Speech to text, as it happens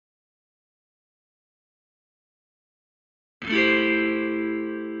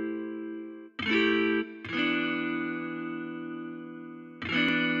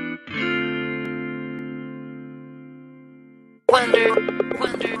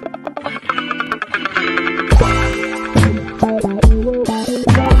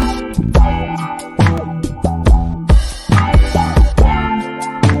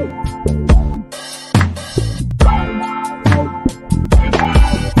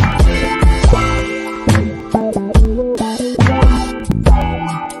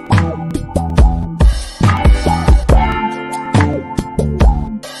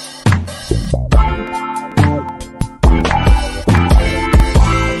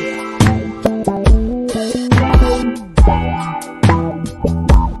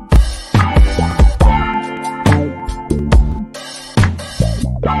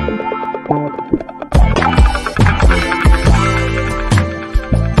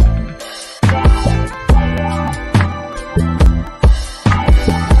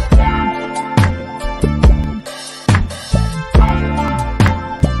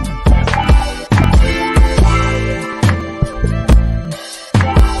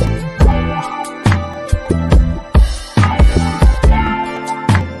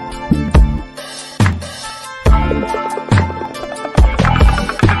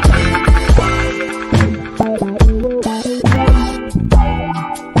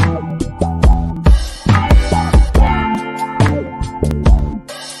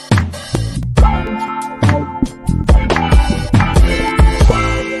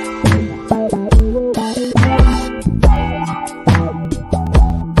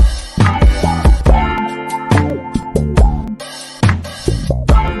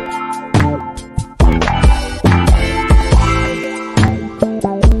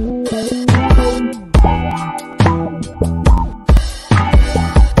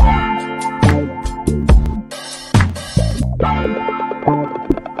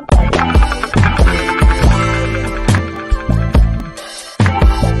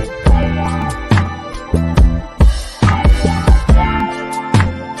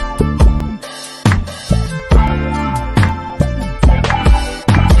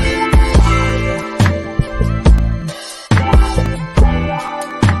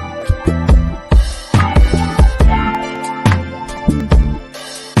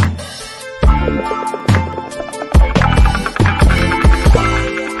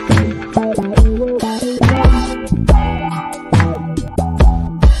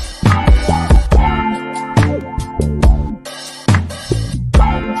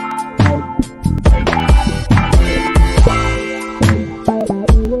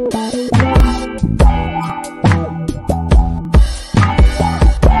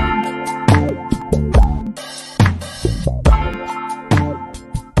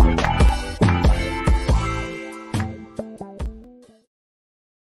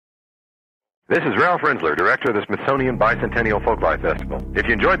This is Ralph Rensler, director of the Smithsonian Bicentennial Folklife Festival. If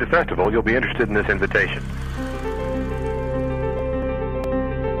you enjoyed the festival, you'll be interested in this invitation.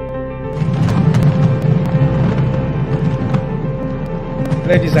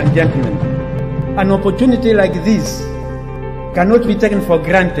 Ladies and gentlemen, an opportunity like this cannot be taken for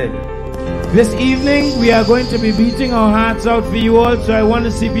granted. This evening, we are going to be beating our hearts out for you all, so I want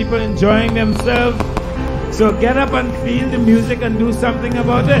to see people enjoying themselves. So get up and feel the music and do something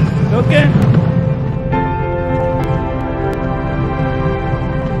about it, okay?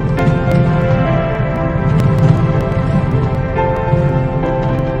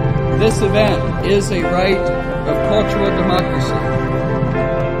 This event is a right of cultural democracy.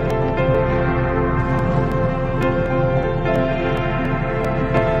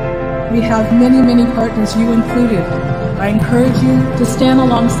 We have many, many partners, you included. I encourage you to stand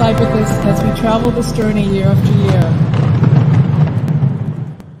alongside with us as we travel this journey year after year.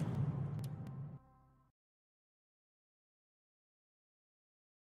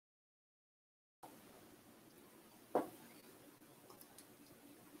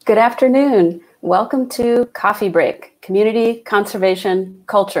 Good afternoon. Welcome to Coffee Break, Community, Conservation,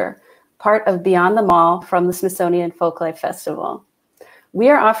 Culture, part of Beyond the Mall from the Smithsonian Folklife Festival. We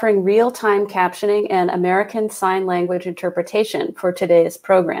are offering real-time captioning and American Sign Language interpretation for today's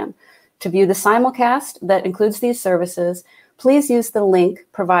program. To view the simulcast that includes these services, please use the link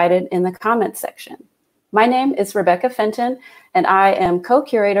provided in the comments section. My name is Rebecca Fenton, and I am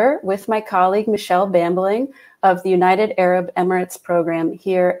co-curator with my colleague Michelle Bambling of the United Arab Emirates program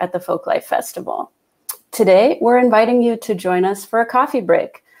here at the Folklife Festival. Today, we're inviting you to join us for a coffee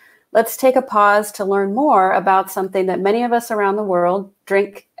break. Let's take a pause to learn more about something that many of us around the world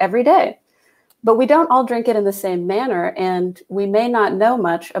drink every day. But we don't all drink it in the same manner, and we may not know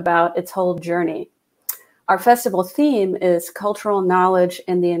much about its whole journey. Our festival theme is cultural knowledge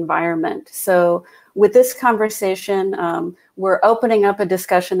in the environment. So with this conversation, we're opening up a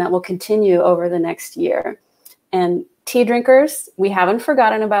discussion that will continue over the next year. And tea drinkers, we haven't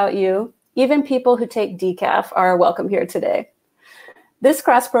forgotten about you. Even people who take decaf are welcome here today. This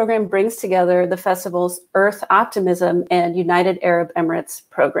cross program brings together the festival's Earth Optimism and United Arab Emirates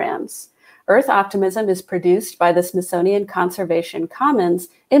programs. Earth Optimism is produced by the Smithsonian Conservation Commons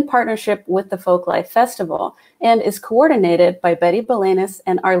in partnership with the Folklife Festival and is coordinated by Betty Belenis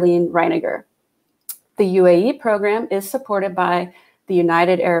and Arlene Reiniger. The UAE program is supported by the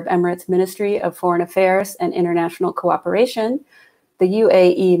United Arab Emirates Ministry of Foreign Affairs and International Cooperation, the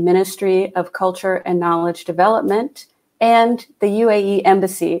UAE Ministry of Culture and Knowledge Development, and the UAE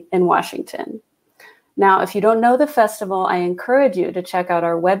Embassy in Washington. Now, if you don't know the festival, I encourage you to check out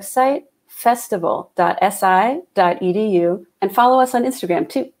our website, festival.si.edu, and follow us on Instagram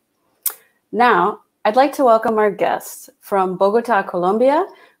too. Now, I'd like to welcome our guests. From Bogota, Colombia,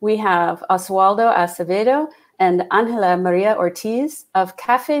 we have Oswaldo Acevedo and Angela Maria Ortiz of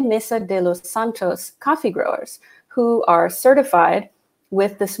Café Mesa de los Santos coffee growers, who are certified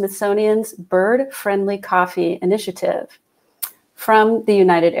with the Smithsonian's Bird-Friendly Coffee Initiative. From the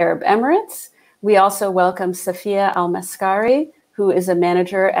United Arab Emirates, we also welcome Safia Al-Maskari, who is a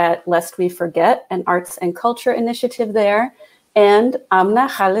manager at Lest We Forget, an arts and culture initiative there, and Amna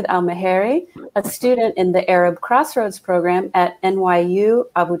Khalid Al-Maheri, a student in the Arab Crossroads program at NYU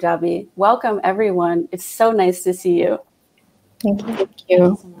Abu Dhabi. Welcome, everyone. It's so nice to see you. Thank you. Thank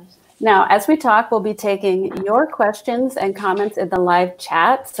you. Now, as we talk, we'll be taking your questions and comments in the live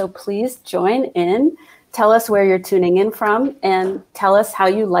chat, so please join in. Tell us where you're tuning in from and tell us how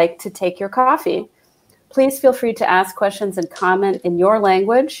you like to take your coffee. Please feel free to ask questions and comment in your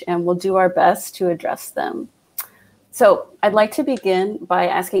language, and we'll do our best to address them. So I'd like to begin by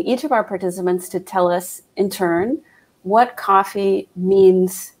asking each of our participants to tell us in turn what coffee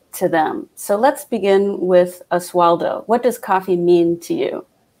means to them. So let's begin with Oswaldo. What does coffee mean to you?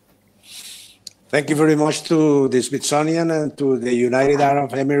 Thank you very much to the Smithsonian and to the United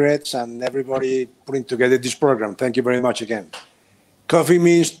Arab Emirates and everybody putting together this program. Thank you very much again. Coffee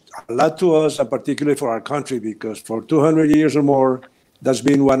means a lot to us, and particularly for our country, because for 200 years or more, that's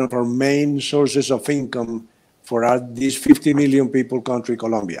been one of our main sources of income for this 50 million people country,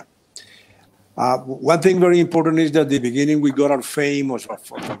 Colombia. One thing very important is that at the beginning we got our fame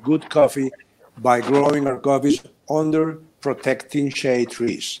for good coffee by growing our coffees under protecting shade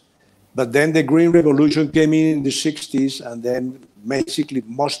trees. But then the Green Revolution came in the 60s, and then basically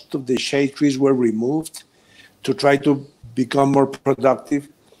most of the shade trees were removed to try to become more productive.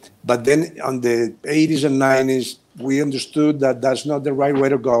 But then on the 80s and 90s, we understood that that's not the right way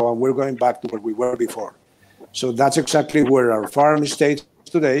to go, and we're going back to where we were before. So that's exactly where our farm stays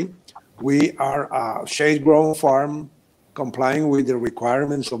today. We are a shade-grown farm complying with the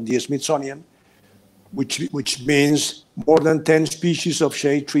requirements of the Smithsonian, which means more than 10 species of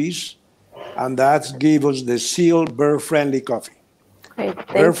shade trees, and that gives us the sealed bird-friendly coffee. Great,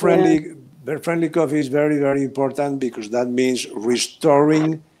 thank you. Bird-friendly coffee is very, very important because that means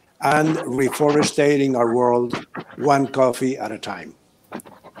restoring and reforestating our world one coffee at a time.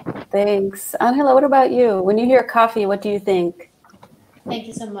 Thanks. Angela, what about you? When you hear coffee, what do you think? Thank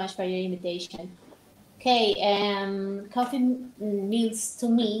you so much for your invitation. Okay, coffee means to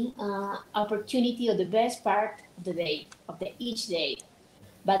me opportunity or the best part of the day, each day.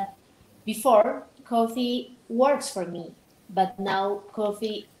 But before, coffee works for me, but now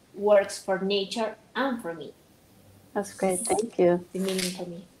coffee works for nature and for me. That's great, thank you. The meaning for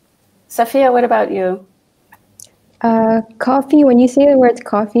me. Sophia, what about you? Coffee, when you say the word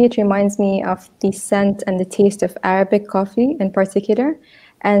coffee, it reminds me of the scent and the taste of Arabic coffee in particular,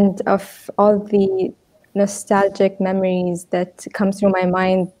 and of all the nostalgic memories that come through my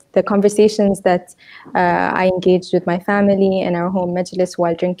mind, the conversations that I engaged with my family in our home majlis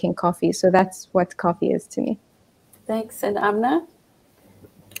while drinking coffee. So that's what coffee is to me. Thanks. And Amna?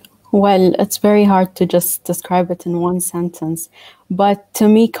 Well, it's very hard to just describe it in one sentence, but to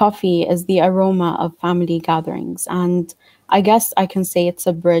me, coffee is the aroma of family gatherings, and I guess I can say it's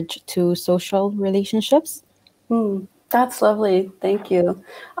a bridge to social relationships. That's lovely. Thank you.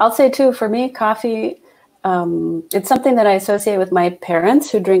 I'll say too, for me, coffee, it's something that I associate with my parents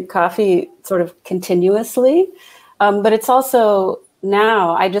who drink coffee sort of continuously, but it's also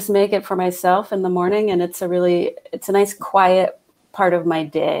now I just make it for myself in the morning, and it's a nice quiet part of my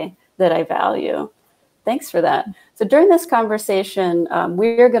day that I value. Thanks for that. So during this conversation,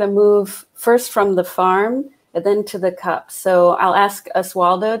 we're going to move first from the farm and then to the cup. So I'll ask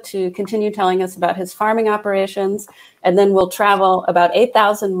Oswaldo to continue telling us about his farming operations, and then we'll travel about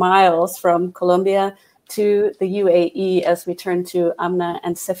 8,000 miles from Colombia to the UAE as we turn to Amna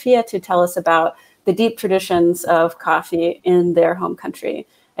and Sophia to tell us about the deep traditions of coffee in their home country.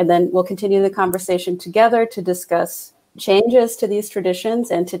 And then we'll continue the conversation together to discuss changes to these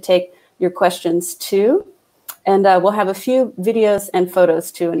traditions and to take your questions too. And we'll have a few videos and photos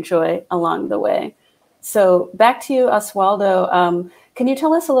to enjoy along the way. So back to you, Oswaldo. Can you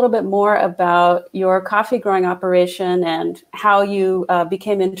tell us a little bit more about your coffee growing operation and how you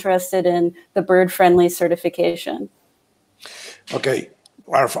became interested in the bird-friendly certification? Okay,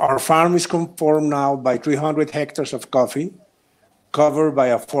 our farm is conformed now by 300 hectares of coffee, covered by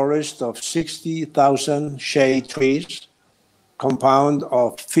a forest of 60,000 shade trees, compound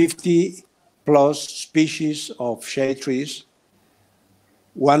of 50 plus species of shade trees,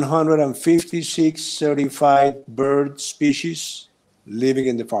 156 certified bird species living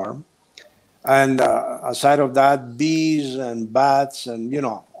in the farm. And aside of that, bees and bats and,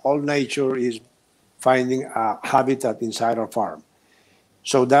 all nature is finding a habitat inside our farm.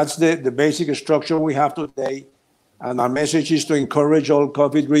 So that's the basic structure we have today. And our message is to encourage all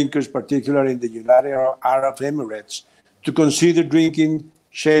coffee drinkers, particularly in the United Arab Emirates, to consider drinking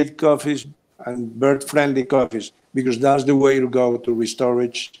shade coffees and bird-friendly coffees, because that's the way to go to restore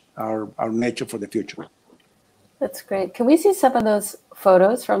our nature for the future. That's great. Can we see some of those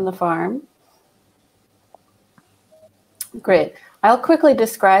photos from the farm? Great. I'll quickly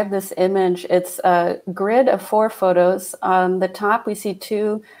describe this image. It's a grid of 4 photos. On the top, we see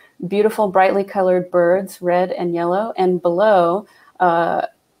 2 beautiful, brightly colored birds, red and yellow, and below,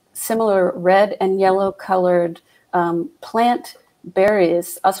 similar red and yellow colored plant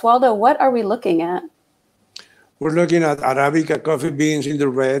berries. Oswaldo, what are we looking at? We're looking at Arabica coffee beans in the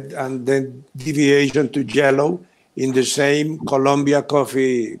red, and then deviation to yellow in the same Colombia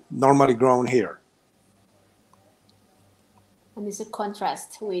coffee normally grown here. And it's a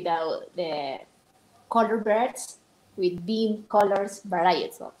contrast with the color birds with bean colors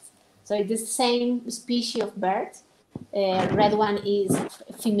varieties. So it's the same species of birds. Red one is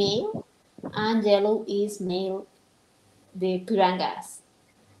female and yellow is male, the pirangas.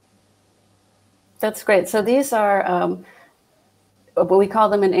 That's great. So these are what we call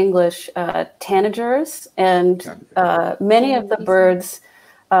them in English tanagers, and many of the birds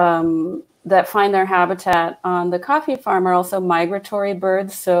that find their habitat on the coffee farm are also migratory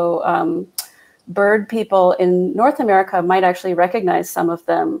birds. So bird people in North America might actually recognize some of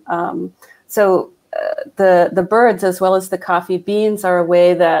them. So the birds, as well as the coffee beans, are a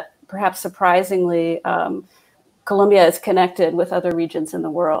way that perhaps surprisingly Colombia is connected with other regions in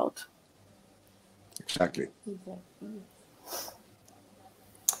the world. Exactly.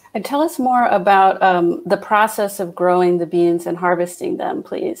 And tell us more about the process of growing the beans and harvesting them,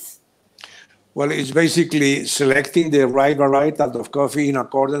 please. Well, it's basically selecting the right varietal of coffee in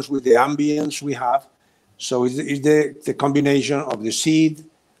accordance with the ambience we have. So it's the combination of the seed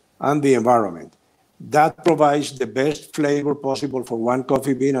and the environment. That provides the best flavor possible for one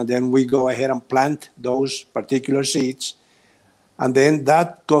coffee bean, and then we go ahead and plant those particular seeds. And then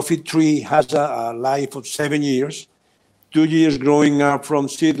that coffee tree has a life of 7 years, 2 years growing up from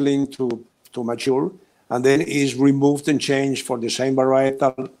seedling to mature, and then is removed and changed for the same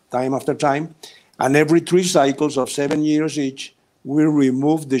varietal time after time. And every 3 cycles of 7 years each, we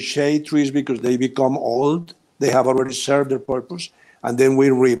remove the shade trees because they become old. They have already served their purpose. And then we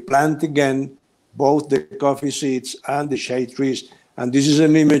replant again both the coffee seeds and the shade trees. And this is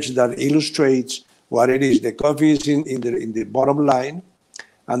an image that illustrates what it is. The coffee is in the bottom line,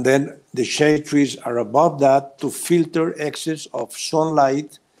 and then the shade trees are above that to filter excess of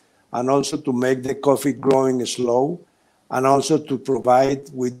sunlight and also to make the coffee growing slow, and also to provide,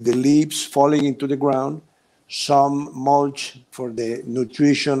 with the leaves falling into the ground, some mulch for the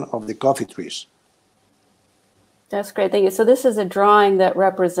nutrition of the coffee trees. That's great, thank you. So this is a drawing that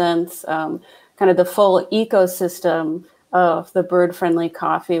represents kind of the full ecosystem of the bird-friendly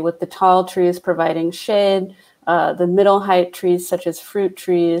coffee, with the tall trees providing shade, the middle height trees such as fruit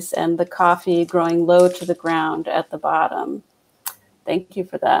trees, and the coffee growing low to the ground at the bottom. Thank you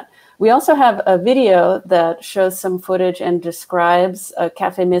for that. We also have a video that shows some footage and describes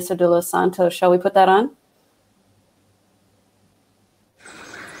Café Mesa de los Santos. Shall we put that on?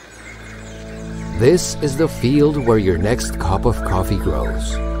 This is the field where your next cup of coffee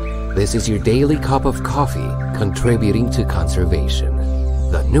grows. This is your daily cup of coffee, contributing to conservation.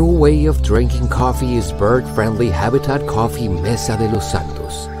 The new way of drinking coffee is bird-friendly habitat coffee Mesa de los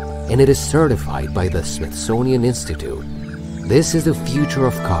Santos, and it is certified by the Smithsonian Institute. This is the future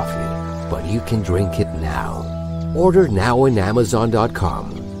of coffee, but you can drink it now. Order now on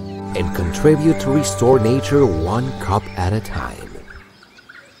Amazon.com and contribute to restore nature 1 cup at a time.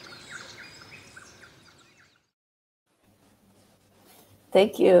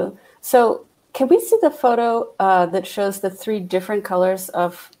 Thank you. So can we see the photo that shows the 3 different colors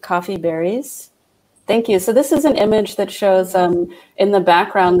of coffee berries? Thank you. So this is an image that shows in the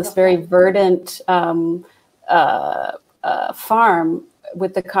background this very verdant farm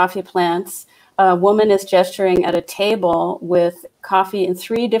with the coffee plants. A woman is gesturing at a table with coffee in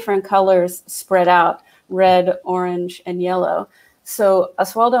 3 different colors spread out: red, orange, and yellow. So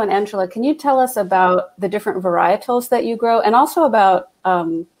Oswaldo and Angela, can you tell us about the different varietals that you grow, and also about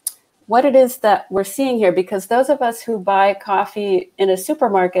what it is that we're seeing here? Because those of us who buy coffee in a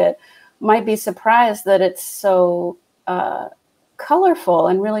supermarket might be surprised that it's so colorful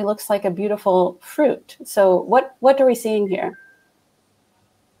and really looks like a beautiful fruit. So what are we seeing here?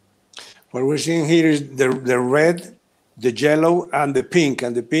 What we're seeing here is the red, the yellow, and the pink.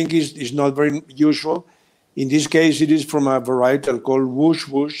 And the pink is not very usual. In this case, it is from a varietal called Wush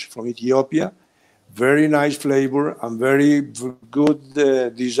Wush from Ethiopia. Very nice flavor and very good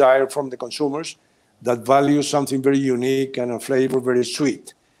desire from the consumers that value something very unique and a flavor very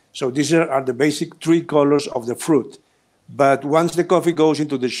sweet. So these are the basic 3 colors of the fruit. But once the coffee goes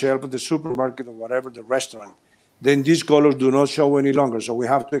into the shelf of the supermarket or whatever, the restaurant, then these colors do not show any longer. So we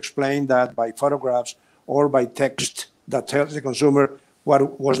have to explain that by photographs or by text that tells the consumer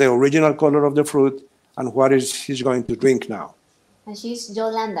what was the original color of the fruit and what is he's going to drink now. And she's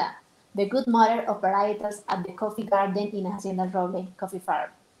Yolanda, the good mother of varietals at the coffee garden in Hacienda Roble Coffee Farm.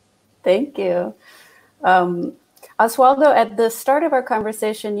 Thank you. Oswaldo, at the start of our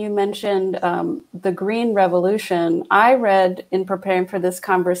conversation, you mentioned the Green Revolution. I read in preparing for this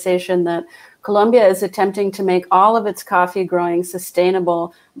conversation that Colombia is attempting to make all of its coffee growing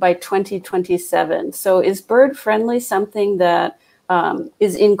sustainable by 2027. So is bird-friendly something that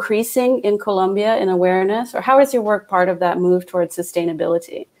is increasing in Colombia in awareness, or how is your work part of that move towards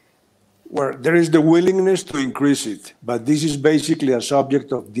sustainability? Well, there is the willingness to increase it, but this is basically a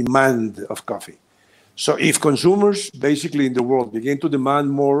subject of demand of coffee. So if consumers basically in the world begin to demand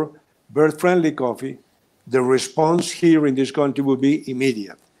more bird-friendly coffee, the response here in this country will be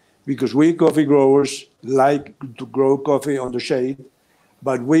immediate, because we coffee growers like to grow coffee on the shade,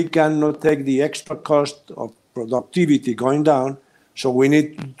 but we cannot take the extra cost of productivity going down. So we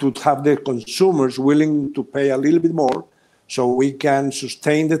need to have the consumers willing to pay a little bit more so we can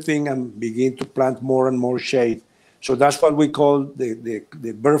sustain the thing and begin to plant more and more shade. So that's what we call the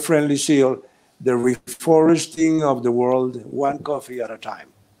bird-friendly seal, the reforesting of the world, 1 coffee at a time.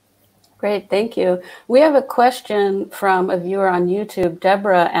 Great, thank you. We have a question from a viewer on YouTube.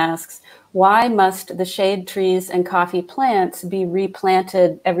 Deborah asks, why must the shade trees and coffee plants be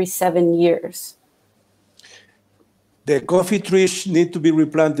replanted every 7 years? The coffee trees need to be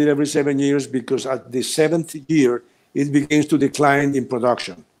replanted every 7 years because at the 7th year, it begins to decline in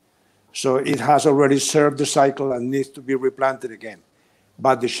production. So it has already served the cycle and needs to be replanted again.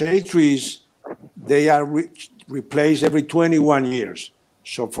 But the shade trees, they are replaced every 21 years.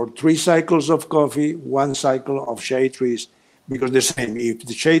 So for 3 cycles of coffee, 1 cycle of shade trees, because the same, if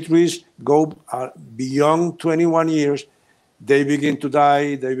the shade trees go beyond 21 years, they begin to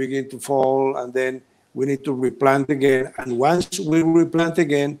die, they begin to fall, and then we need to replant again. And once we replant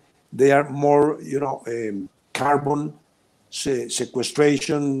again, they are more, carbon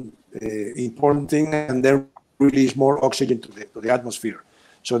sequestration, important thing, and they release more oxygen to the atmosphere.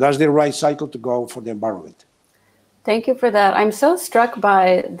 So that's the right cycle to go for the environment. Thank you for that. I'm so struck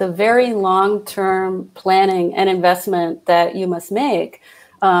by the very long-term planning and investment that you must make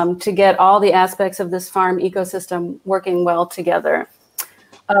to get all the aspects of this farm ecosystem working well together.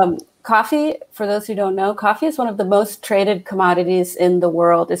 Coffee, for those who don't know, coffee is one of the most traded commodities in the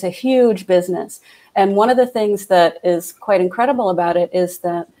world. It's a huge business. And one of the things that is quite incredible about it is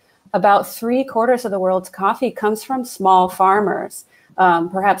that about 3/4 of the world's coffee comes from small farmers,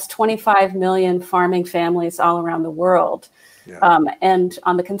 perhaps 25 million farming families all around the world. Yeah. And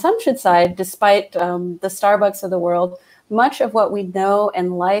on the consumption side, despite the Starbucks of the world, much of what we know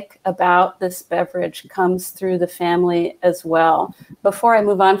and like about this beverage comes through the family as well. Before I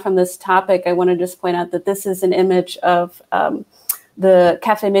move on from this topic, I want to just point out that this is an image of the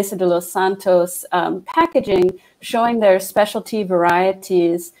Café Mesa de los Santos packaging, showing their specialty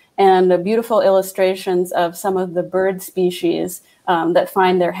varieties and the beautiful illustrations of some of the bird species that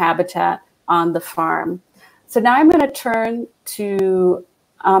find their habitat on the farm. So now I'm going to turn to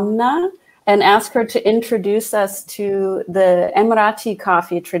Amna and ask her to introduce us to the Emirati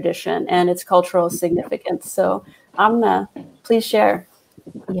coffee tradition and its cultural significance. So Amna, please share.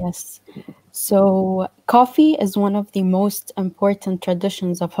 Yes. So coffee is one of the most important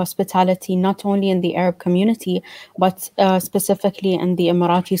traditions of hospitality, not only in the Arab community, but specifically in the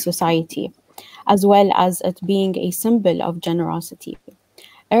Emirati society, as well as it being a symbol of generosity.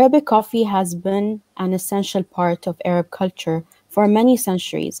 Arabic coffee has been an essential part of Arab culture for many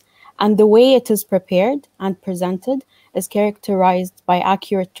centuries, and the way it is prepared and presented is characterized by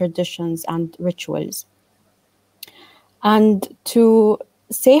accurate traditions and rituals. And to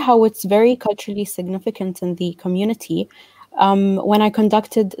say how it's very culturally significant in the community, when I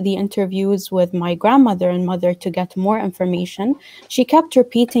conducted the interviews with my grandmother and mother to get more information, she kept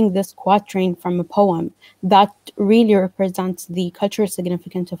repeating this quatrain from a poem that really represents the cultural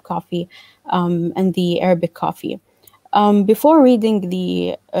significance of coffee and the Arabic coffee. Before reading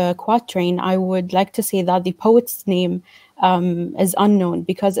the quatrain, I would like to say that the poet's name is unknown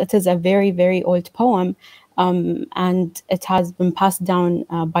because it is a very, very old poem, and it has been passed down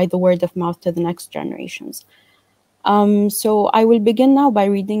by the word of mouth to the next generations. So I will begin now by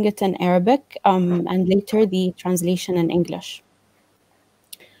reading it in Arabic and later the translation in English.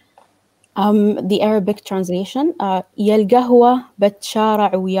 The Arabic translation, يا القهوة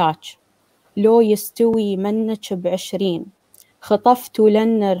بتشارع وياك لو يستوي منك ب20 خطفت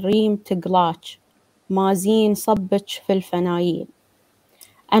لن الريم تقلاك ما زين صبك في الفنايل.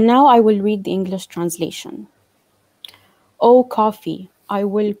 And now I will read the English translation. O coffee, I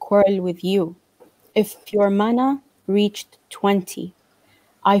will quarrel with you. If your manna reached 20,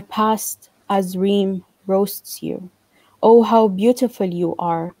 I passed as reem roasts you. Oh, how beautiful you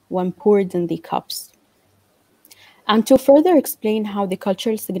are when poured in the cups. And to further explain how the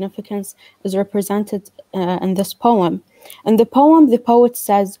cultural significance is represented in this poem, in the poem, the poet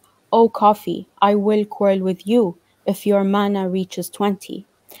says, "O coffee, I will quarrel with you if your manna reaches 20.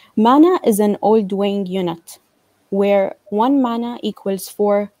 Manna is an old weighing unit where 1 manna equals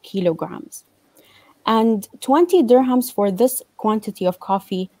 4 kilograms. And 20 dirhams for this quantity of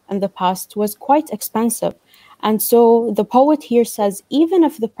coffee in the past was quite expensive. And so the poet here says, even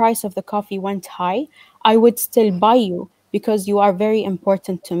if the price of the coffee went high, I would still buy you because you are very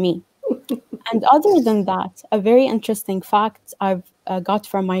important to me. And other than that, a very interesting fact I've got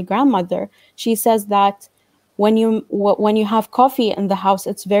from my grandmother, she says that when you have coffee in the house,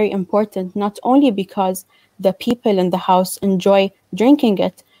 it's very important, not only because the people in the house enjoy drinking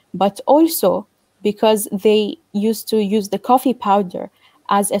it, but also because they used to use the coffee powder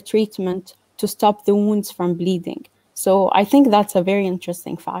as a treatment to stop the wounds from bleeding. So I think that's a very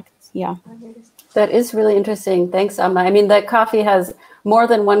interesting fact. Yeah. That is really interesting. Thanks, Amma. I mean, that coffee has more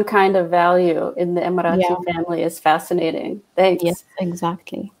than one kind of value in the Emirati family is fascinating. Thanks. Yes,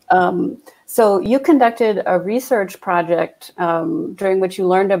 exactly. So you conducted a research project during which you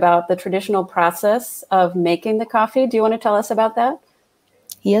learned about the traditional process of making the coffee. Do you want to tell us about that?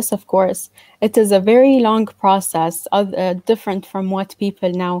 Yes, of course. It is a very long process, different from what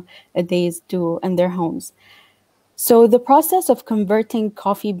people nowadays do in their homes. So the process of converting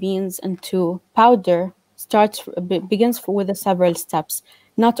coffee beans into powder begins with several steps.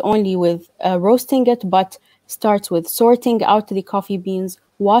 not only with roasting it, but starts with sorting out the coffee beans,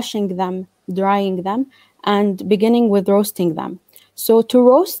 washing them, drying them, and beginning with roasting them. So to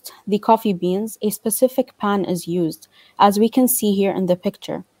roast the coffee beans, a specific pan is used, as we can see here in the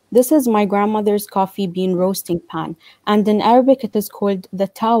picture. This is my grandmother's coffee bean roasting pan, and in Arabic it is called the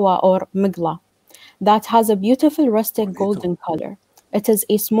tawa or migla, that has a beautiful rustic golden color. It is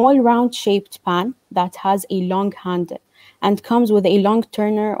a small round-shaped pan that has a long handle and comes with a long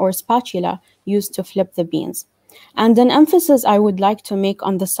turner or spatula used to flip the beans. And an emphasis I would like to make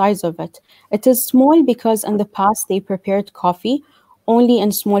on the size of it. It is small because in the past they prepared coffee only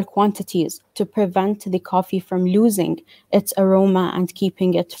in small quantities to prevent the coffee from losing its aroma and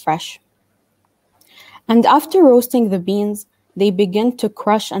keeping it fresh. And after roasting the beans, they begin to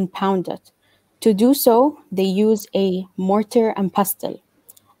crush and pound it. To do so, they use a mortar and pestle,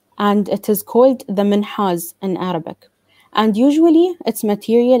 and it is called the minhaz in Arabic. And usually its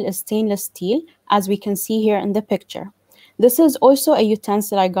material is stainless steel, as we can see here in the picture. This is also a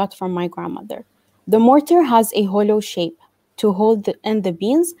utensil I got from my grandmother. The mortar has a hollow shape to hold in the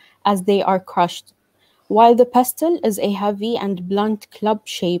beans as they are crushed, while the pestle is a heavy and blunt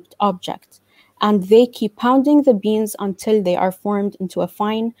club-shaped object, and they keep pounding the beans until they are formed into a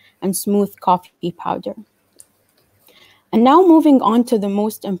fine and smooth coffee powder. And now moving on to the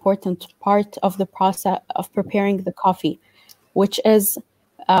most important part of the process of preparing the coffee, which is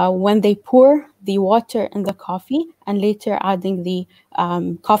when they pour the water in the coffee and later adding the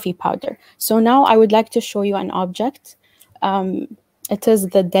coffee powder. So now I would like to show you an object. It is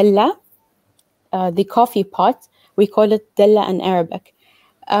the della, the coffee pot. We call it della in Arabic.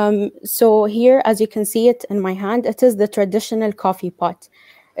 So here, as you can see it in my hand, it is the traditional coffee pot.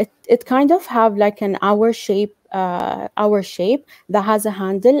 It kind of have like an hour shape that has a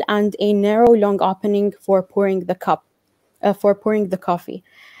handle and a narrow, long opening for pouring the coffee.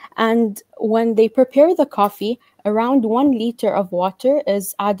 And when they prepare the coffee, around 1 liter of water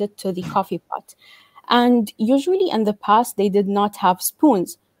is added to the coffee pot. And usually in the past, they did not have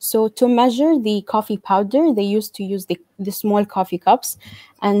spoons. So to measure the coffee powder, they used to use the small coffee cups.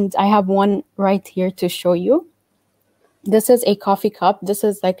 And I have one right here to show you. This is a coffee cup. This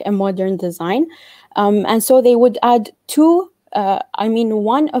is like a modern design. And so they would add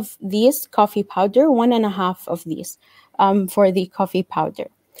one of these coffee powder, 1.5 of these for the coffee powder.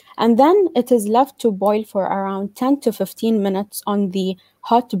 And then it is left to boil for around 10 to 15 minutes on the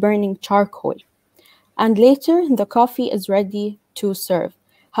hot burning charcoal. And later the coffee is ready to serve.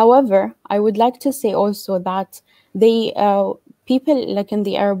 However, I would like to say also that people like in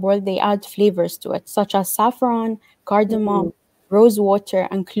the Arab world, they add flavors to it, such as saffron, cardamom, rose water,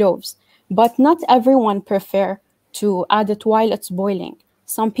 and cloves. But not everyone prefer to add it while it's boiling.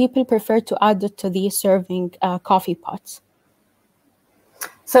 Some people prefer to add it to the serving coffee pots.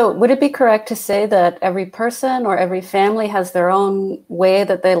 So would it be correct to say that every person or every family has their own way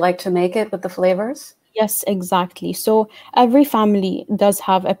that they like to make it with the flavors? Yes, exactly. So every family does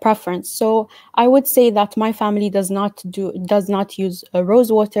have a preference. So I would say that my family does not use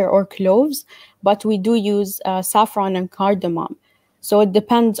rose water or cloves, but we do use saffron and cardamom. So it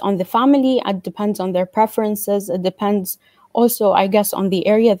depends on the family, it depends on their preferences, it depends also, I guess, on the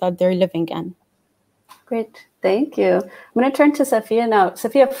area that they're living in. Great, thank you. I'm going to turn to Safiya now.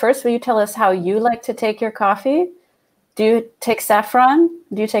 Safiya, first, will you tell us how you like to take your coffee? Do you take saffron?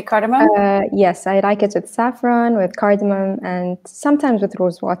 Do you take cardamom? Yes, I like it with saffron, with cardamom, and sometimes with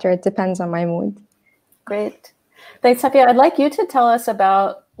rose water. It depends on my mood. Great. Thanks, Safiya. I'd like you to tell us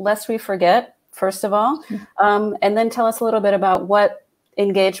about Lest We Forget, first of all, and then tell us a little bit about what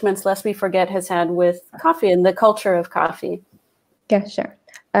engagements Lest We Forget has had with coffee and the culture of coffee. Yeah, sure.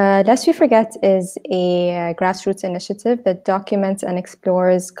 Lest We Forget is a grassroots initiative that documents and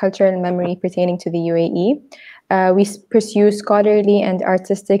explores cultural memory pertaining to the UAE. We pursue scholarly and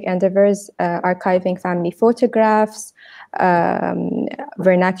artistic endeavors, archiving family photographs,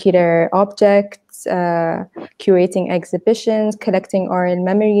 vernacular objects, curating exhibitions, collecting oral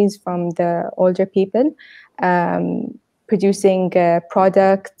memories from the older people, producing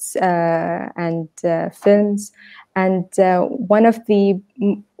products and films. And one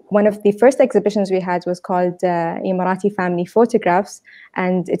of the first exhibitions we had was called Emirati Family Photographs,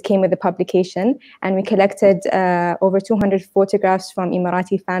 and it came with a publication. And we collected over 200 photographs from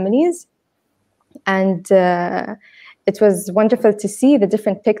Emirati families. And it was wonderful to see the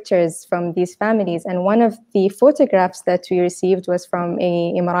different pictures from these families. And one of the photographs that we received was from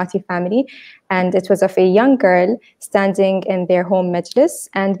an Emirati family, and it was of a young girl standing in their home majlis.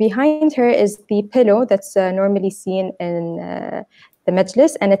 And behind her is the pillow that's normally seen in the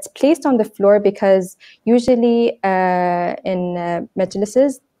majlis, and it's placed on the floor because usually in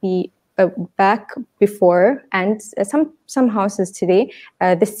majlises, the back before, and some houses today,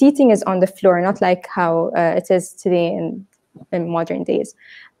 the seating is on the floor, not like how it is today in modern days.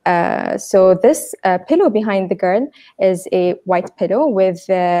 So this pillow behind the girl is a white pillow with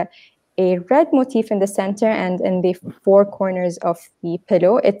a red motif in the center and in the four corners of the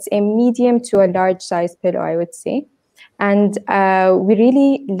pillow. It's a medium to a large size pillow, I would say. And we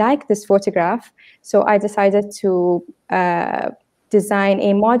really like this photograph, so I decided to design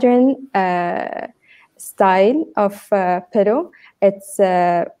a modern style of pillow. It's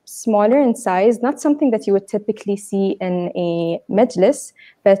smaller in size, not something that you would typically see in a majlis,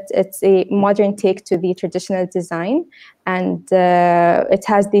 but it's a modern take to the traditional design. And it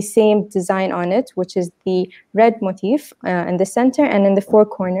has the same design on it, which is the red motif in the center and in the four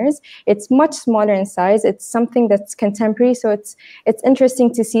corners. It's much smaller in size. It's something that's contemporary, so it's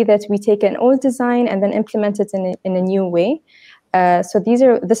interesting to see that we take an old design and then implement it in a new way. So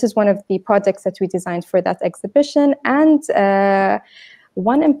this is one of the projects that we designed for that exhibition. And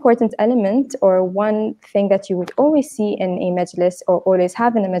one important element, or one thing that you would always see in a majlis or always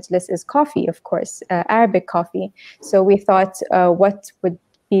have in a majlis, is coffee, of course, Arabic coffee. So we thought what would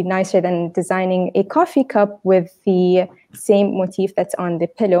be nicer than designing a coffee cup with the same motif that's on the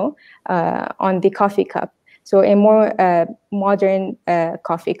pillow on the coffee cup. So a more modern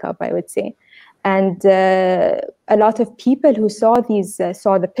coffee cup, I would say. And a lot of people who saw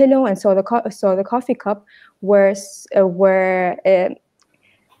the pillow and saw the coffee cup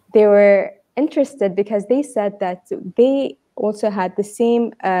they were interested, because they said that they also had the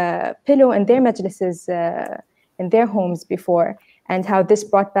same pillow in their majlises in their homes before, and how this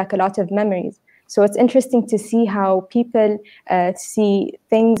brought back a lot of memories. So it's interesting to see how people see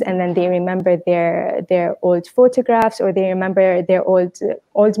things and then they remember their old photographs, or they remember their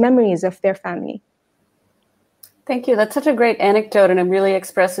old memories of their family. Thank you. That's such a great anecdote, and it really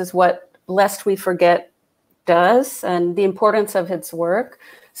expresses what Lest We Forget does and the importance of its work.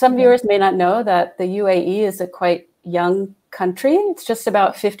 Some viewers may not know that the UAE is a quite young country. It's just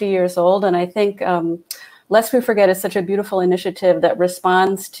about 50 years old, and I think Lest We Forget is such a beautiful initiative that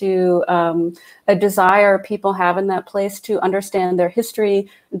responds to a desire people have in that place to understand their history,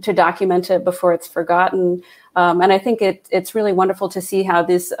 to document it before it's forgotten. And I think it's really wonderful to see how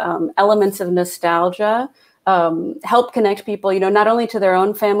these elements of nostalgia help connect people, not only to their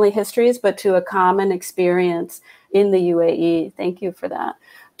own family histories, but to a common experience in the UAE. Thank you for that.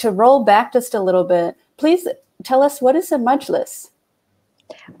 To roll back just a little bit, please tell us, what is a majlis?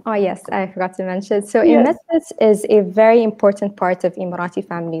 Oh, yes, I forgot to mention. So a majlis is a very important part of Emirati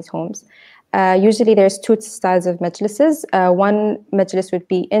families' homes. Usually there's two styles of majlises. One majlis would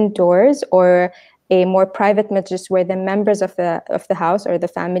be indoors, or a more private majlis where the members of the house or the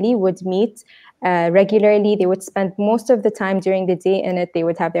family would meet regularly. They would spend most of the time during the day in it. They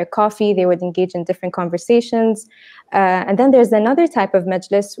would have their coffee. They would engage in different conversations. And then there's another type of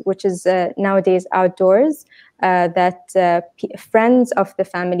majlis, which is nowadays outdoors, that friends of the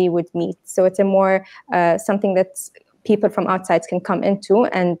family would meet. So it's a more something that people from outside can come into,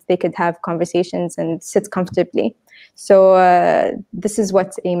 and they could have conversations and sit comfortably. So this is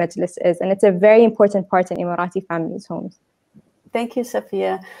what a majlis is, and it's a very important part in Emirati families' homes. Thank you,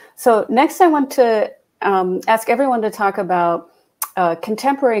 Safiya. So next I want to ask everyone to talk about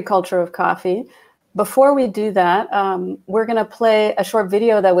contemporary culture of coffee. Before we do that, we're going to play a short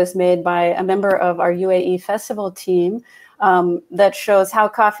video that was made by a member of our UAE festival team that shows how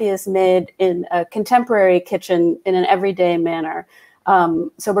coffee is made in a contemporary kitchen in an everyday manner.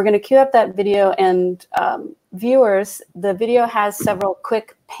 So we're going to cue up that video, and viewers, the video has several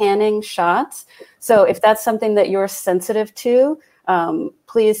quick panning shots. So if that's something that you're sensitive to,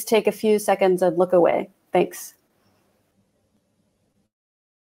 please take a few seconds and look away. Thanks.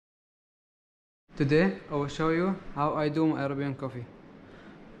 Today I will show you how I do my Arabian coffee.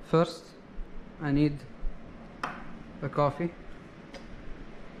 First, I need the coffee,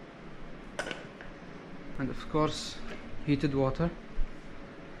 and of course heated water.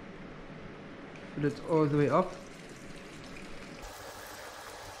 Fill it all the way up.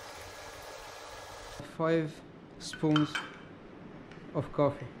 5 spoons of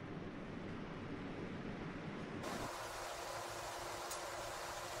coffee.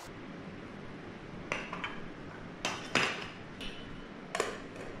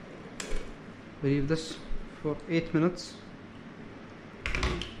 Leave this for 8 minutes.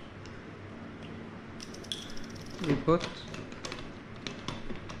 We put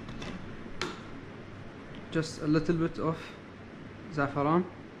just a little bit of saffron,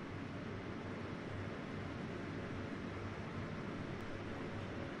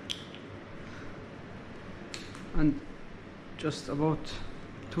 and just about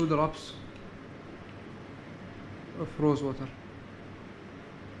 2 drops of rose water.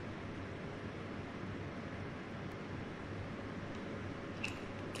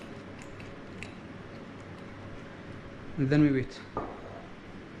 And then we wait.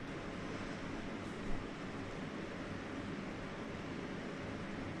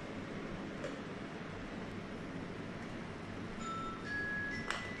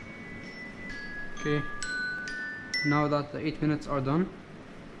 Okay, now that the 8 minutes are done,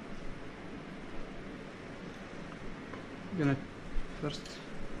 I'm gonna first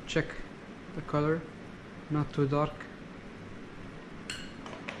check the color, not too dark,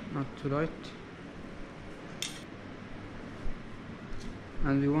 not too light,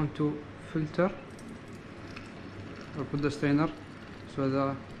 and we want to filter or put the strainer so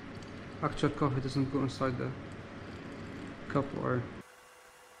the actual coffee doesn't go inside the cup. Or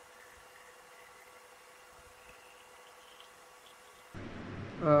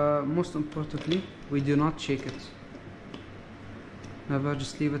most importantly, we do not shake it. Never,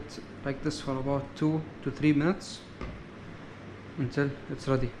 just leave it like this for about 2 to 3 minutes until it's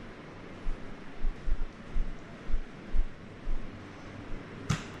ready.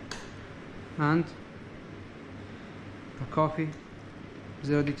 And the coffee is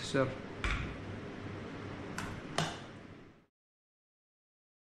ready to serve.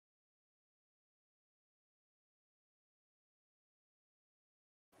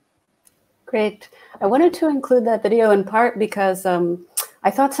 Great. I wanted to include that video in part because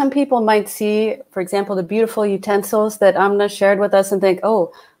I thought some people might see, for example, the beautiful utensils that Amna shared with us and think,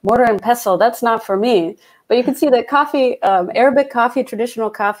 oh, mortar and pestle, that's not for me. But you can see that coffee, Arabic coffee, traditional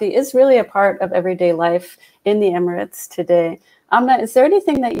coffee, is really a part of everyday life in the Emirates today. Amna, is there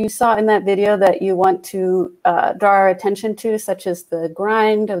anything that you saw in that video that you want to draw our attention to, such as the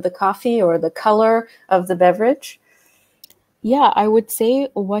grind of the coffee or the color of the beverage? Yeah, I would say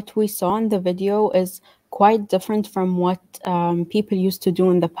what we saw in the video is quite different from what people used to do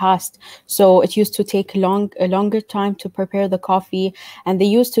in the past. So it used to take a longer time to prepare the coffee, and they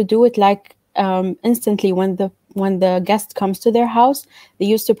used to do it like instantly when the guest comes to their house. They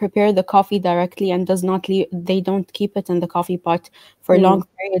used to prepare the coffee directly and they don't keep it in the coffee pot for a long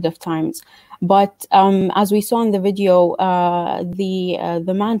period of times. But as we saw in the video,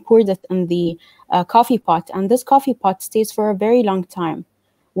 the man poured it in the coffee pot, and this coffee pot stays for a very long time,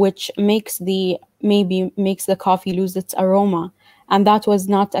 which maybe makes the coffee lose its aroma, and that was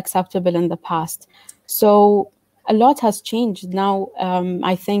not acceptable in the past. So a lot has changed now.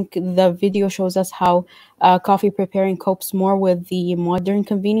 I think the video shows us how coffee preparing copes more with the modern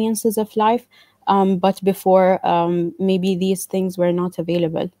conveniences of life, but before maybe these things were not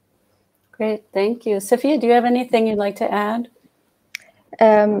available. Great, thank you. Sophia, do you have anything you'd like to add?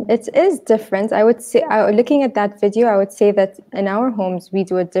 It is different. I would say, looking at that video, I would say that in our homes, we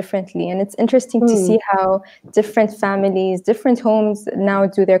do it differently. And it's interesting to see how different families, different homes now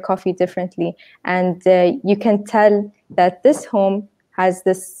do their coffee differently. And you can tell that this home has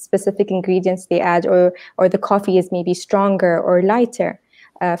this specific ingredients they add, or the coffee is maybe stronger or lighter.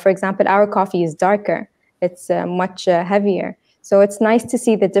 For example, our coffee is darker. It's much heavier. So it's nice to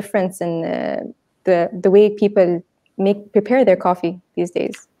see the difference in the way people prepare their coffee these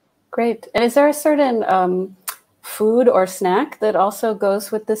days. Great. And is there a certain food or snack that also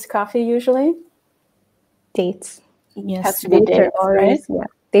goes with this coffee usually? Dates. Yes. Has to be dates, right? Yeah.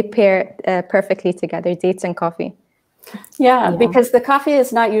 They pair perfectly together, dates and coffee. Yeah, because the coffee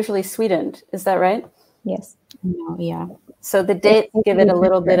is not usually sweetened. Is that right? Yes. No, yeah. So the dates give it a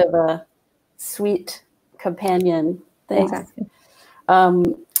little bit of a sweet companion thing. Exactly.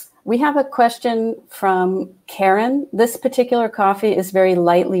 We have a question from Karen. This particular coffee is very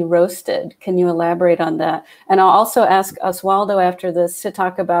lightly roasted. Can you elaborate on that? And I'll also ask Oswaldo after this to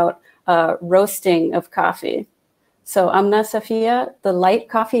talk about roasting of coffee. So Amna, Safia, the light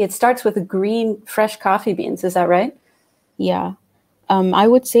coffee, it starts with green, fresh coffee beans. Is that right? Yeah. I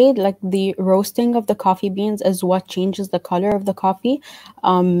would say like the roasting of the coffee beans is what changes the color of the coffee.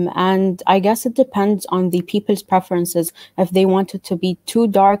 And I guess it depends on the people's preferences. If they want it to be too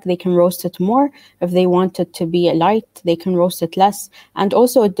dark, they can roast it more. If they want it to be light, they can roast it less. And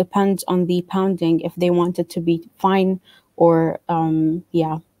also it depends on the pounding, if they want it to be fine or,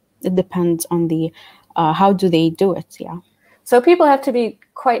 yeah, it depends on the, how do they do it, yeah. So people have to be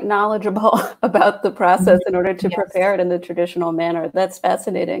quite knowledgeable about the process in order to prepare it in the traditional manner. That's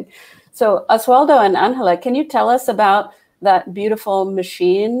fascinating. So Oswaldo and Angela, can you tell us about that beautiful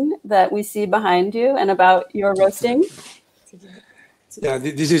machine that we see behind you and about your roasting? Yeah,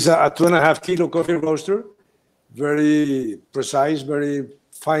 this is a 2.5 kilo coffee roaster. Very precise, very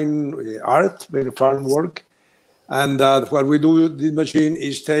fine art, very fine work. And what we do with this machine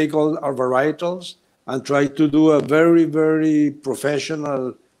is take all our varietals and try to do a very, very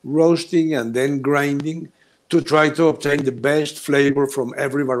professional roasting and then grinding to try to obtain the best flavor from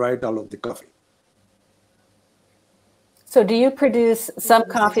every varietal of the coffee. So do you produce some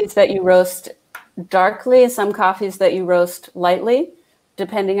coffees that you roast darkly, some coffees that you roast lightly,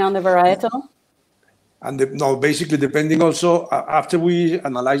 depending on the varietal? And no, basically depending also, after we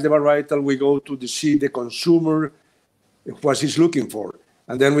analyze the varietal, we go to see the consumer, what he's looking for.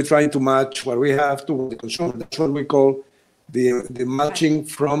 And then we try to match what we have to the consumer. That's what we call the matching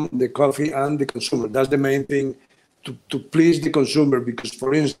from the coffee and the consumer. That's the main thing, to please the consumer, because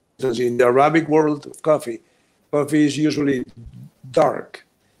for instance, in the Arabic world of coffee is usually dark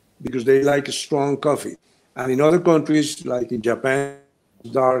because they like strong coffee. And in other countries, like in Japan,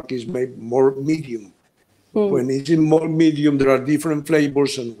 dark is maybe more medium. When it's in more medium, there are different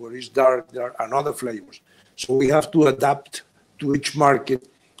flavors, and where it's dark, there are another flavors. So we have to adapt to each market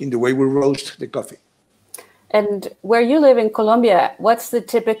in the way we roast the coffee. And where you live in Colombia, what's the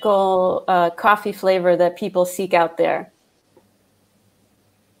typical coffee flavor that people seek out there?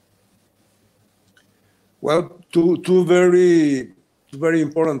 Well, two very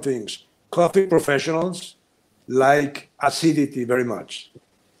important things. Coffee professionals like acidity very much.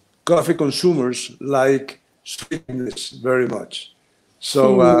 Coffee consumers like sweetness very much.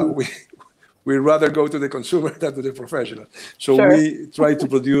 So we rather go to the consumer than to the professional. So we try to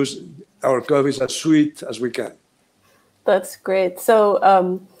produce our coffees as sweet as we can. That's great. So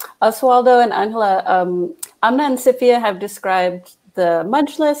Oswaldo and Angela, Amna and Sofia have described the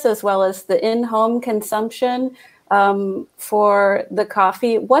Majlis as well as the in-home consumption for the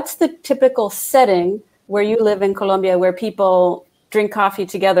coffee. What's the typical setting where you live in Colombia where people drink coffee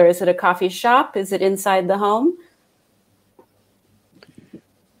together? Is it a coffee shop? Is it inside the home?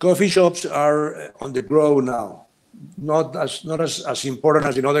 Coffee shops are on the grow now, not as important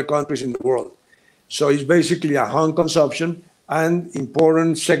as in other countries in the world. So it's basically a home consumption and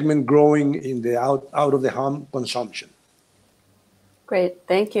important segment growing in the out of the home consumption. Great,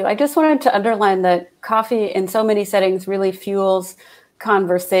 thank you. I just wanted to underline that coffee in so many settings really fuels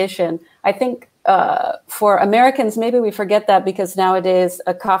conversation. I think for Americans, maybe we forget that because nowadays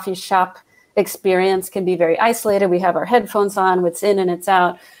a coffee shop experience can be very isolated. We have our headphones on, what's in and it's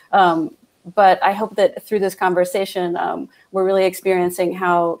out. But I hope that through this conversation, we're really experiencing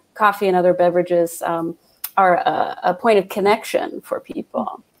how coffee and other beverages are a point of connection for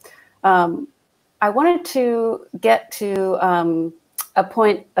people. I wanted to get to a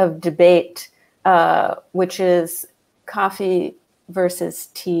point of debate, which is coffee versus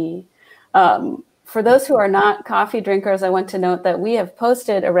tea. For those who are not coffee drinkers, I want to note that we have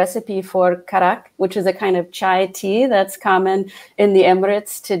posted a recipe for karak, which is a kind of chai tea that's common in the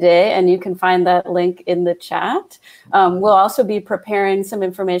Emirates today, and you can find that link in the chat. We'll also be preparing some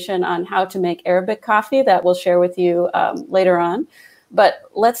information on how to make Arabic coffee that we'll share with you later on. But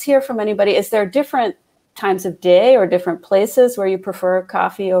let's hear from anybody. Is there different times of day or different places where you prefer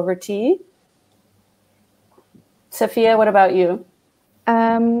coffee over tea? Sofia, what about you?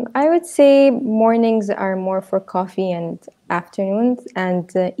 I would say mornings are more for coffee and afternoons,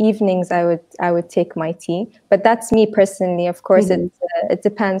 and evenings I would take my tea. But that's me personally. Of course, it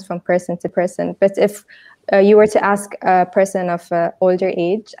depends from person to person. But if you were to ask a person of older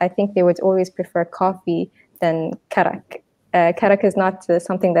age, I think they would always prefer coffee than karak. Karak is not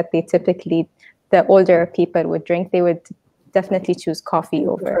something that they typically, the older people would drink. They would definitely choose coffee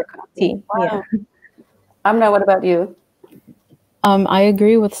over tea. Wow. Yeah. Amna, what about you? I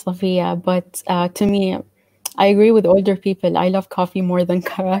agree with Sofia, but to me, I agree with older people. I love coffee more than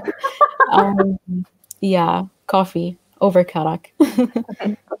karak. Yeah, coffee over karak.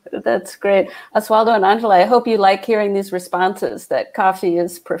 That's great. Oswaldo and Angela, I hope you like hearing these responses that coffee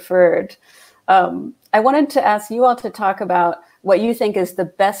is preferred. I wanted to ask you all to talk about what you think is the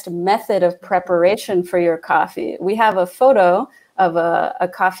best method of preparation for your coffee. We have a photo of a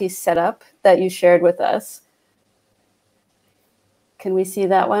coffee setup that you shared with us. Can we see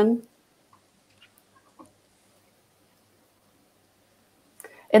that one?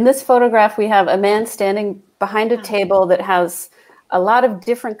 In this photograph, we have a man standing behind a table that has a lot of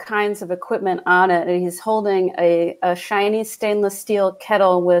different kinds of equipment on it. And he's holding a shiny stainless steel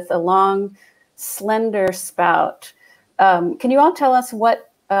kettle with a long, slender spout. Can you all tell us what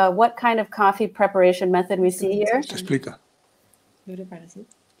kind of coffee preparation method we see here? Explica. La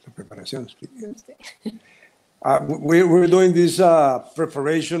preparación, explica. We're doing this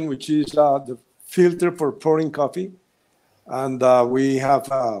preparation, which is the filter for pouring coffee. And we have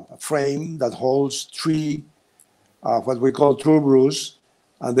a frame that holds three, what we call true brews.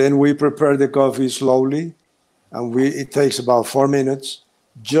 And then we prepare the coffee slowly and it takes about 4 minutes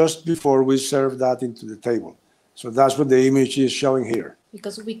just before we serve that into the table. So that's what the image is showing here.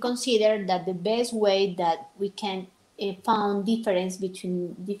 Because we consider that the best way that we can find difference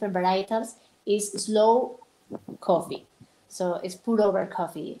between different varietals is slow coffee. So it's pour over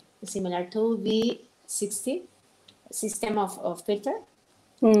coffee, similar to V60 system of filter.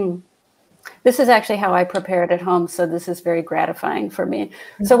 This is actually how I prepare it at home, so this is very gratifying for me.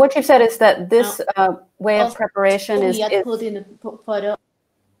 So what you said is that this way of preparation is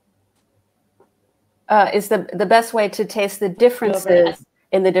the best way to taste the differences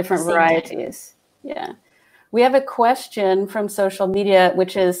in the different varieties. Yeah. We have a question from social media,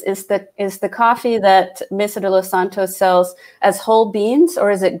 which is the coffee that Mesa de los Santos sells as whole beans or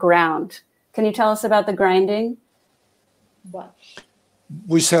is it ground? Can you tell us about the grinding? What?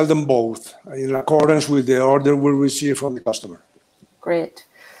 We sell them both in accordance with the order we receive from the customer. Great.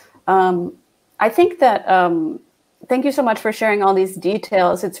 I think that, thank you so much for sharing all these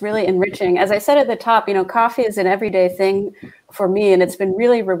details. It's really enriching. As I said at the top, coffee is an everyday thing for me, and it's been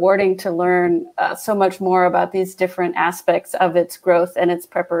really rewarding to learn so much more about these different aspects of its growth and its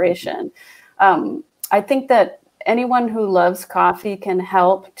preparation. I think that anyone who loves coffee can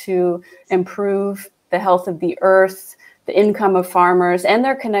help to improve the health of the earth, the income of farmers, and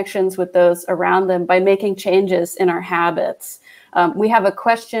their connections with those around them by making changes in our habits. We have a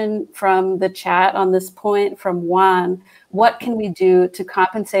question from the chat on this point from Juan. What can we do to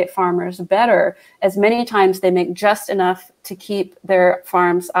compensate farmers better, as many times they make just enough to keep their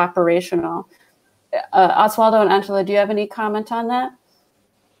farms operational? Oswaldo and Angela, do you have any comment on that?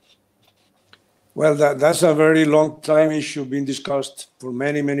 Well, that's a very long time issue being discussed for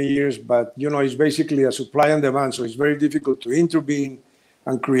many, many years, but it's basically a supply and demand, so it's very difficult to intervene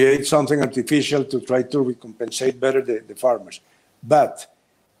and create something artificial to try to recompensate better the farmers. But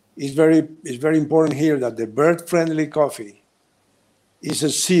it's very important here that the bird-friendly coffee is a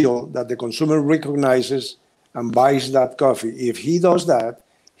seal that the consumer recognizes and buys that coffee. If he does that,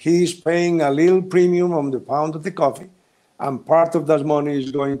 he is paying a little premium on the pound of the coffee, and part of that money is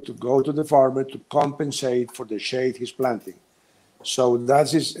going to go to the farmer to compensate for the shade he's planting. So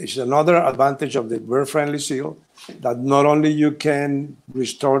that is another advantage of the bird-friendly seal, that not only you can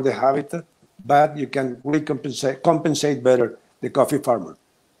restore the habitat, but you can compensate better the coffee farmer.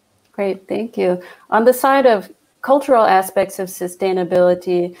 Great, thank you. On the side of cultural aspects of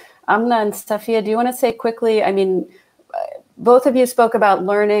sustainability, Amna and Safia, do you want to say quickly, both of you spoke about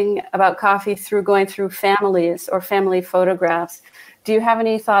learning about coffee through going through families or family photographs. Do you have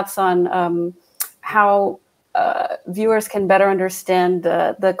any thoughts on how viewers can better understand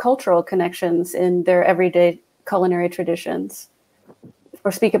the cultural connections in their everyday culinary traditions?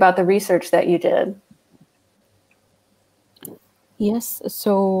 Or speak about the research that you did? Yes,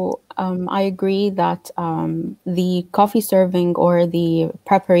 so I agree that the coffee serving or the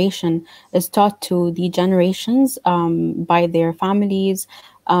preparation is taught to the generations by their families,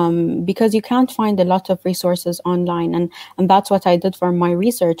 because you can't find a lot of resources online, and that's what I did for my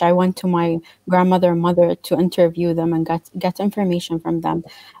research. I went to my grandmother and mother to interview them and get information from them.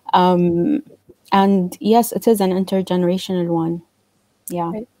 And yes, it is an intergenerational one.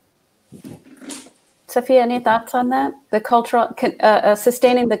 Yeah. Right. Safia, any thoughts on that? The cultural,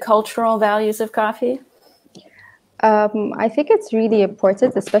 sustaining the cultural values of coffee? I think it's really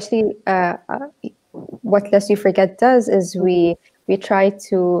important, especially what Lest You Forget does is we try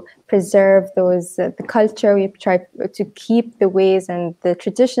to preserve those the culture. We try to keep the ways and the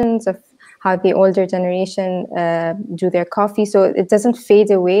traditions of how the older generation do their coffee, so it doesn't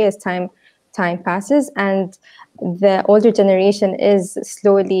fade away as time passes, and the older generation is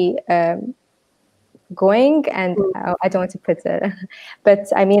slowly going, and I don't want to put it, but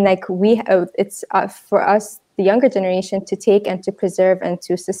I mean, like it's for us, the younger generation, to take and to preserve and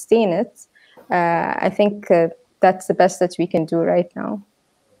to sustain it. I think that's the best that we can do right now.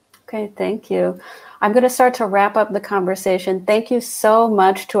 Okay, thank you. I'm going to start to wrap up the conversation. Thank you so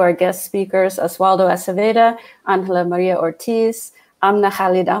much to our guest speakers, Oswaldo Acevedo, Angela Maria Ortiz, Amna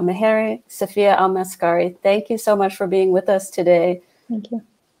Khalid Al-Meheri, Safia Al-Mascari. Thank you so much for being with us today. Thank you.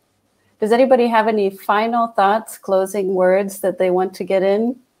 Does anybody have any final thoughts, closing words that they want to get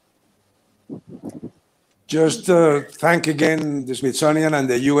in? Just thank again the Smithsonian and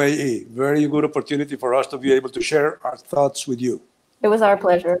the UAE. Very good opportunity for us to be able to share our thoughts with you. It was our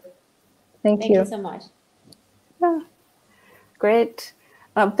pleasure. Thank you so much. Yeah. Great.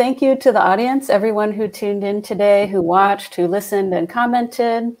 Thank you to the audience, everyone who tuned in today, who watched, who listened and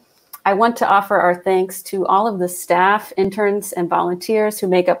commented. I want to offer our thanks to all of the staff, interns, and volunteers who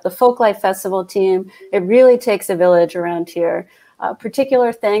make up the Folklife Festival team. It really takes a village around here.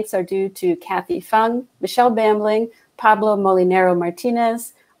 Particular thanks are due to Kathy Fung, Michelle Bambling, Pablo Molinero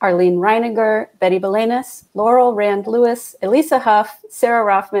Martinez, Arlene Reiniger, Betty Belenis, Laurel Rand Lewis, Elisa Huff, Sarah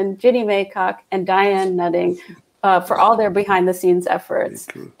Rothman, Ginny Maycock, and Diane Nutting for all their behind-the-scenes efforts.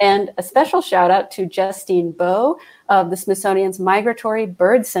 And a special shout out to Justine Bowe of the Smithsonian's Migratory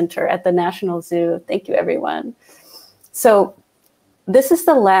Bird Center at the National Zoo. Thank you, everyone. So this is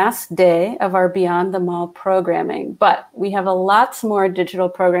the last day of our Beyond the Mall programming, but we have lots more digital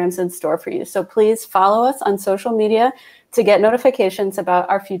programs in store for you. So please follow us on social media to get notifications about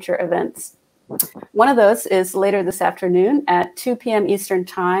our future events. One of those is later this afternoon at 2 p.m. Eastern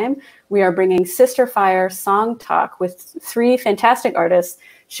Time. We are bringing Sister Fire Song Talk with 3 fantastic artists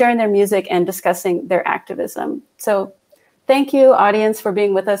sharing their music and discussing their activism. So thank you, audience, for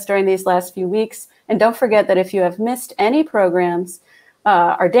being with us during these last few weeks. And don't forget that if you have missed any programs,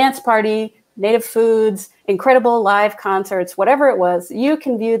 our dance party, native foods, incredible live concerts, whatever it was, you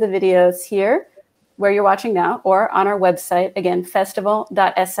can view the videos here where you're watching now or on our website, again,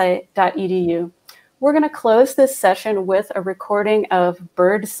 festival.sa.edu. We're going to close this session with a recording of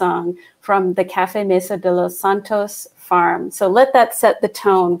Bird Song from the Cafe Mesa de los Santos farm. So let that set the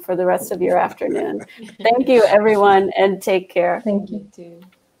tone for the rest of your afternoon. Thank you, everyone, and take care. Thank you. You too.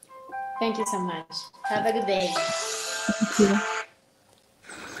 Thank you so much. Have a good day. Thank you.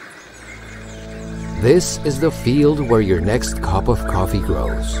 This is the field where your next cup of coffee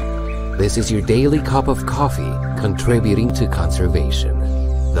grows. This is your daily cup of coffee, contributing to conservation.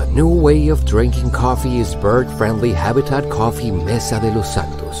 The new way of drinking coffee is bird-friendly Habitat Coffee Mesa de los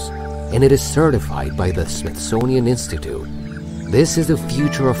Santos, and it is certified by the Smithsonian Institute. This is the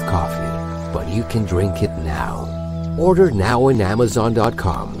future of coffee, but you can drink it now. Order now on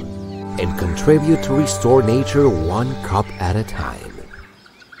Amazon.com and contribute to restore nature 1 cup at a time.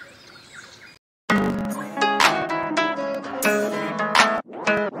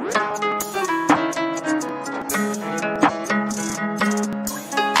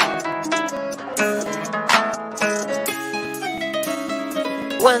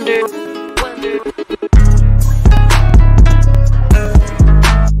 Wonder.